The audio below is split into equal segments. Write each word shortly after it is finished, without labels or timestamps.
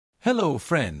Hello,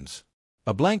 friends.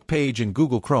 A blank page in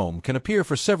Google Chrome can appear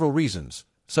for several reasons,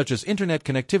 such as internet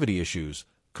connectivity issues,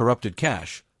 corrupted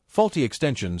cache, faulty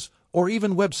extensions, or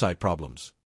even website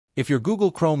problems. If your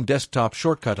Google Chrome desktop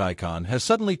shortcut icon has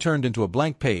suddenly turned into a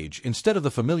blank page instead of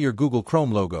the familiar Google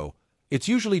Chrome logo, it's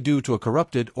usually due to a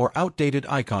corrupted or outdated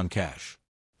icon cache.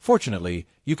 Fortunately,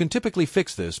 you can typically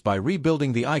fix this by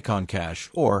rebuilding the icon cache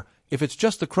or, if it's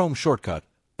just the Chrome shortcut,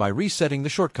 by resetting the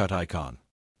shortcut icon.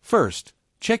 First,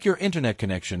 check your internet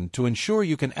connection to ensure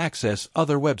you can access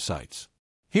other websites.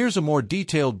 Here's a more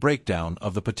detailed breakdown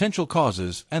of the potential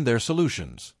causes and their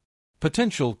solutions.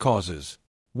 Potential causes.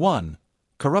 1.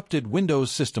 Corrupted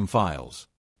Windows system files.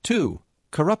 2.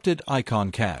 Corrupted icon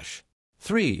cache.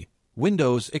 3.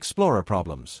 Windows Explorer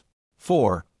problems.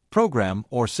 4. Program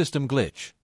or system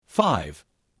glitch. 5.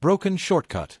 Broken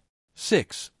shortcut.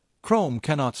 6. Chrome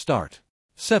cannot start.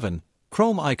 7.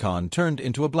 Chrome icon turned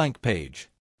into a blank page.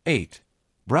 8.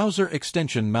 Browser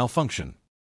extension malfunction.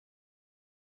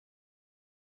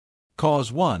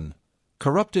 Cause 1.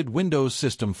 Corrupted Windows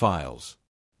system files.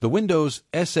 The Windows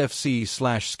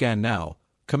sfc/scannow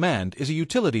command is a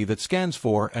utility that scans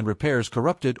for and repairs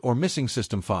corrupted or missing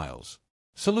system files.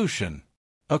 Solution.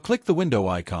 Click the window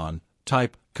icon,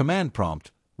 type Command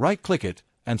Prompt, right-click it,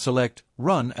 and select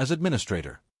Run as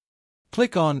Administrator.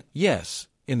 Click on Yes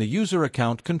in the User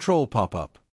Account Control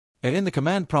pop-up. And in the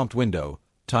Command Prompt window,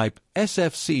 type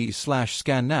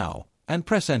sfc/scannow and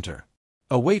press Enter.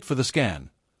 Wait for the scan.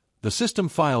 The System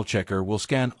File Checker will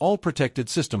scan all protected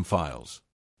system files.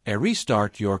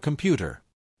 Restart your computer.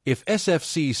 If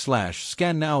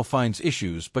sfc/scannow finds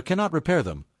issues but cannot repair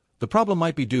them, the problem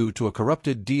might be due to a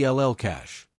corrupted DLL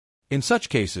cache. In such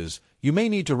cases, you may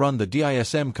need to run the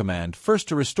dism command first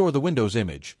to restore the Windows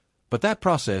image, but that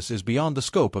process is beyond the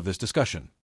scope of this discussion.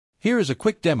 Here is a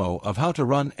quick demo of how to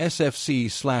run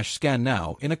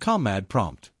sfc/scannow in a command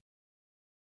prompt.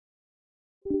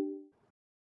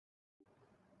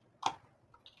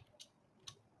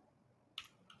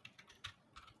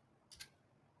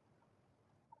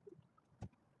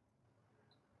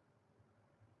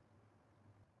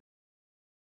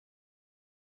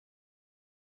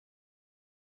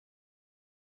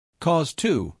 Cause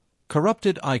 2.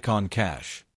 Corrupted icon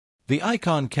cache. The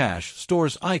icon cache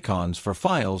stores icons for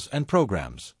files and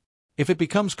programs. If it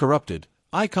becomes corrupted,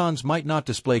 icons might not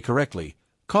display correctly,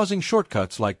 causing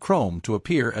shortcuts like Chrome to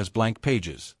appear as blank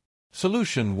pages.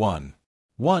 Solution 1.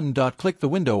 1. Click the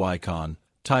window icon,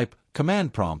 type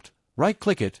Command Prompt,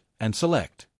 right-click it, and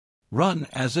select Run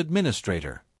as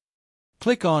Administrator.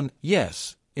 Click on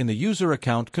Yes in the User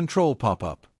Account Control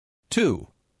pop-up. 2.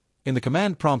 In the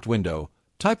Command Prompt window,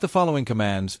 type the following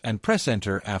commands and press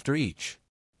Enter after each.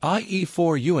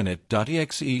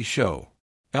 ie4unit.exe show.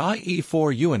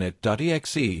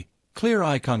 ie4unit.exe clear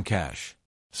icon cache.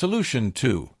 Solution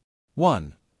 2.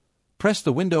 1. Press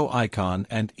the window icon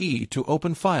and E to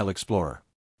open File Explorer.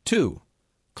 2.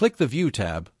 Click the View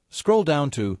tab, scroll down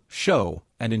to Show,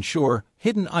 and ensure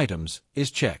Hidden Items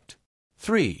is checked.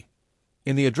 3.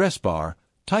 In the address bar,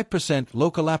 type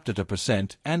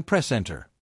 %localapdata% and press Enter.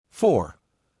 4.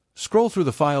 Scroll through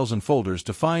the files and folders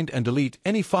to find and delete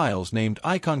any files named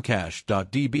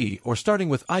iconcache.db or starting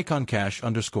with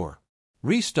iconcache_.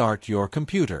 Restart your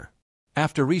computer.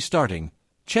 After restarting,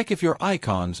 check if your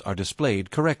icons are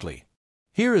displayed correctly.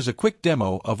 Here is a quick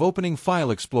demo of opening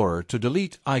File Explorer to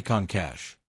delete icon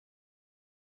cache.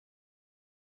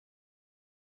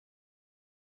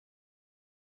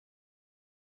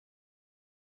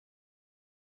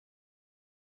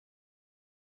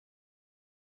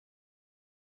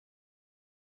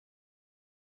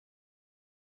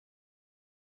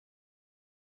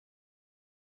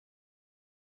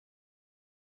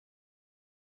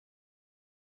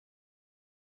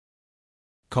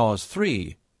 Cause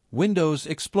 3. Windows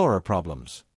Explorer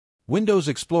problems. Windows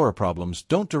Explorer problems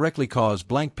don't directly cause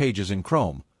blank pages in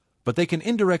Chrome, but they can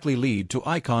indirectly lead to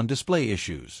icon display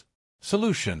issues.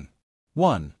 Solution.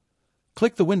 1.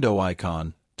 Click the window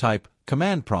icon, type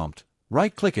Command Prompt,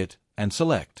 right-click it, and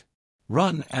select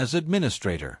Run as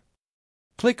Administrator.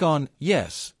 Click on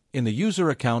Yes in the User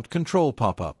Account Control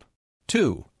pop-up.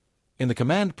 2. In the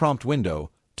Command Prompt window,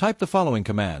 type the following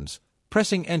commands,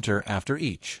 pressing Enter after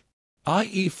each.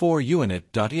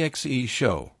 ie4unit.exe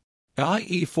show.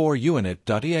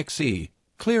 ie4unit.exe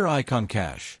clear icon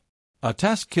cache. A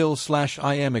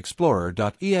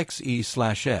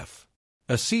taskkill/imexplorer.exe/f.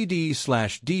 A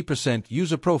cd/d%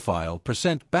 user profile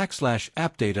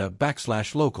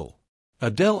 %\appdata\local. A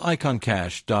del icon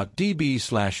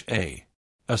cache.db/a.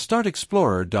 A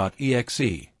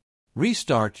startexplorer.exe.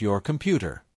 Restart your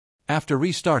computer. After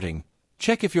restarting,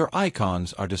 check if your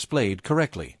icons are displayed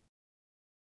correctly.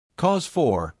 Cause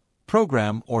 4.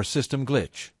 program or system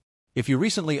glitch. If you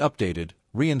recently updated,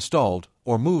 reinstalled,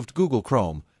 or moved Google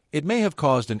Chrome, it may have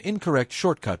caused an incorrect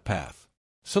shortcut path.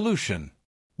 Solution: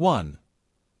 1.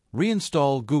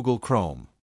 Reinstall Google Chrome.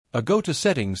 Go to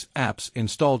Settings, Apps,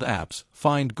 Installed Apps,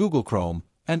 find Google Chrome,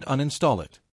 and uninstall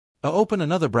it. Open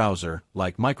another browser,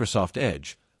 like Microsoft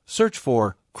Edge, search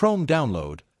for Chrome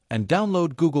Download, and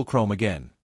download Google Chrome again.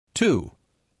 2.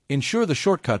 Ensure the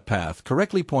shortcut path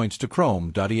correctly points to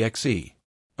explorer.exe.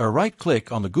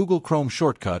 Right-click on the Google Chrome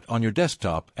shortcut on your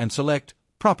desktop and select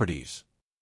Properties.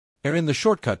 In the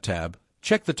Shortcut tab,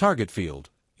 check the target field.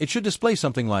 It should display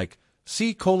something like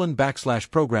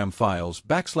C:\program files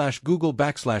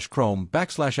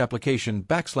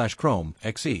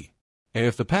 /Google/Chrome/application/Chrome.exe.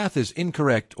 If the path is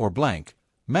incorrect or blank,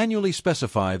 manually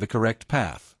specify the correct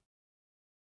path.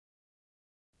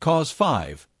 Cause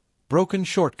 5. Broken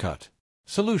shortcut.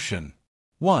 Solution: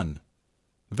 1.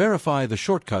 Verify the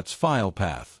shortcut's file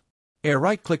path.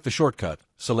 Right-click the shortcut,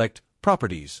 select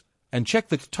Properties, and check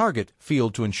the Target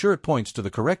field to ensure it points to the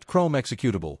correct Chrome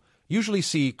executable, usually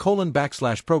C:\program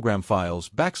files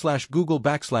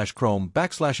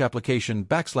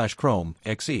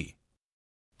 /Google/Chrome/application/Chrome.exe.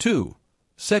 2.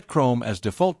 Set Chrome as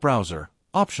default browser,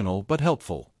 optional but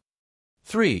helpful.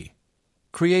 3.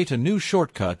 Create a new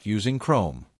shortcut using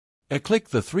Chrome. Click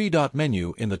the three-dot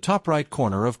menu in the top right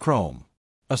corner of Chrome.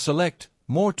 Select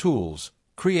More Tools,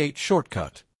 Create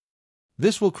Shortcut.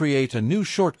 This will create a new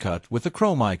shortcut with the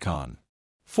Chrome icon.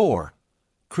 4.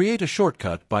 Create a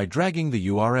shortcut by dragging the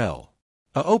URL.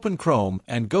 Open Chrome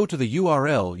and go to the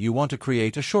URL you want to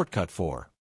create a shortcut for.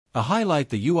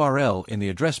 Highlight the URL in the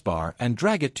address bar and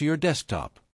drag it to your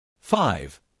desktop.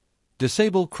 5.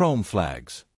 Disable Chrome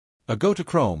flags. Go to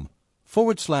Chrome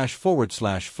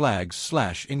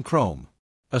 //flags/ in Chrome.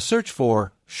 Search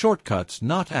for Shortcuts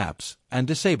Not Apps and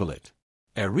disable it.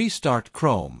 Restart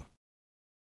Chrome.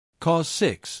 Cause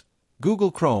 6.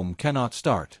 Google Chrome cannot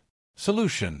start.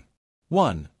 Solution: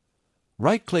 1.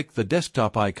 Right-click the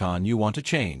desktop icon you want to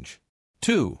change.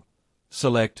 2.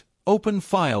 Select Open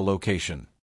File Location.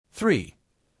 3.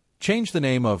 Change the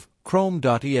name of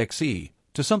Chrome.exe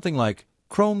to something like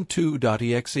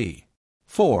Chrome2.exe.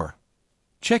 4.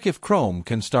 Check if Chrome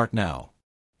can start now.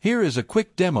 Here is a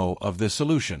quick demo of this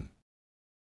solution.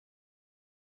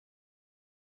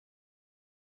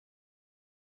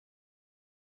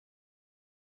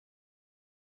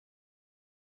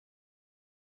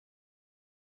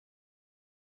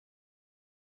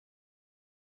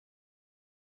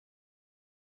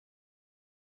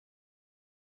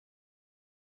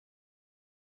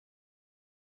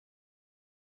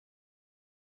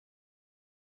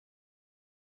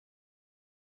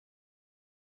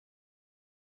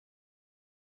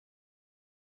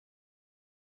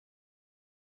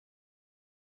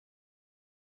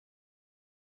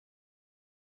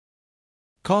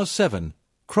 Cause 7.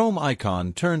 Chrome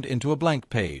icon turned into a blank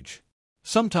page.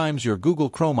 Sometimes your Google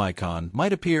Chrome icon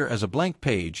might appear as a blank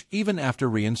page even after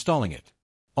reinstalling it.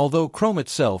 Although Chrome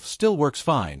itself still works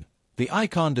fine, the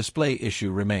icon display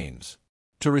issue remains.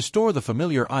 To restore the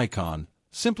familiar icon,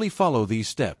 simply follow these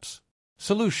steps.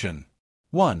 Solution: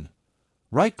 1.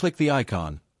 Right-click the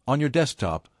icon. On your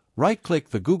desktop, right-click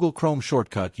the Google Chrome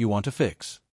shortcut you want to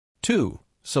fix. 2.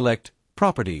 Select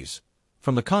Properties.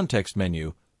 From the context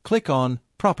menu, click on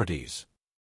Properties.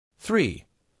 3.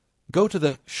 Go to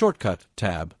the Shortcut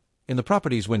tab. In the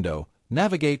Properties window,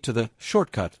 navigate to the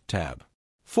Shortcut tab.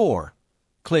 4.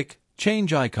 Click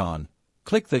Change Icon.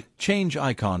 Click the Change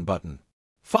Icon button.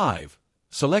 5.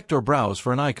 Select or browse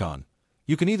for an icon.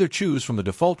 You can either choose from the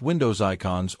default Windows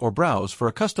icons or browse for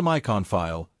a custom icon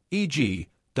file, e.g.,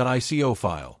 .ico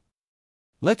file.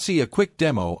 Let's see a quick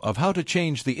demo of how to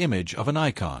change the image of an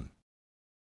icon.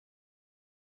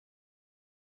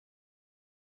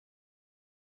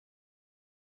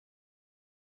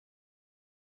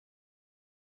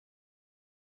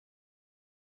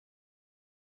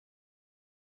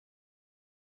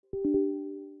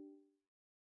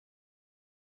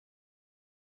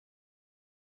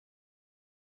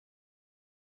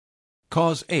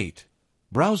 Cause 8.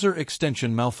 Browser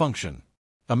extension malfunction.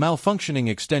 A malfunctioning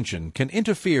extension can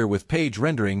interfere with page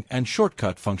rendering and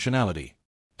shortcut functionality.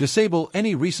 Disable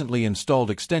any recently installed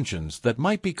extensions that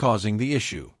might be causing the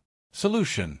issue.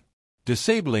 Solution: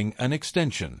 disabling an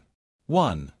extension.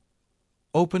 1.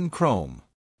 Open Chrome.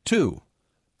 2.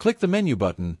 Click the menu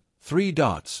button, 3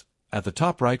 dots, at the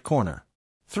top right corner.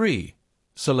 3.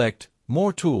 Select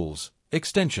More Tools,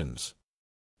 Extensions.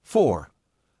 4.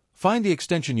 Find the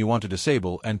extension you want to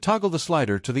disable and toggle the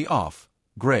slider to the off,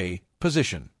 gray,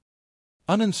 position.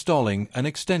 Uninstalling an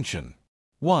extension.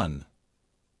 1.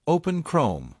 Open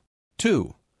Chrome.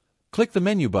 2. Click the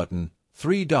menu button,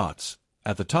 three dots,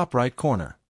 at the top right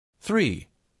corner. 3.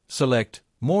 Select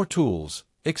More Tools,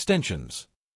 Extensions.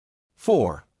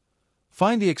 4.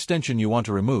 Find the extension you want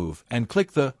to remove and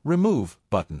click the Remove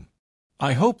button.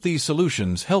 I hope these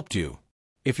solutions helped you.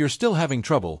 If you're still having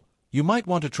trouble, you might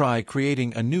want to try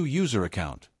creating a new user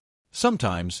account.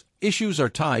 Sometimes, issues are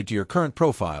tied to your current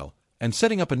profile, and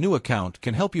setting up a new account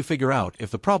can help you figure out if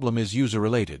the problem is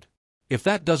user-related. If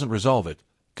that doesn't resolve it,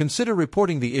 consider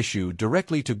reporting the issue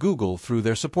directly to Google through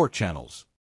their support channels.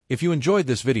 If you enjoyed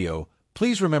this video,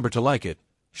 please remember to like it,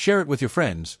 share it with your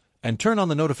friends, and turn on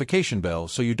the notification bell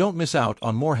so you don't miss out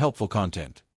on more helpful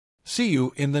content. See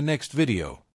you in the next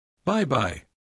video. Bye-bye.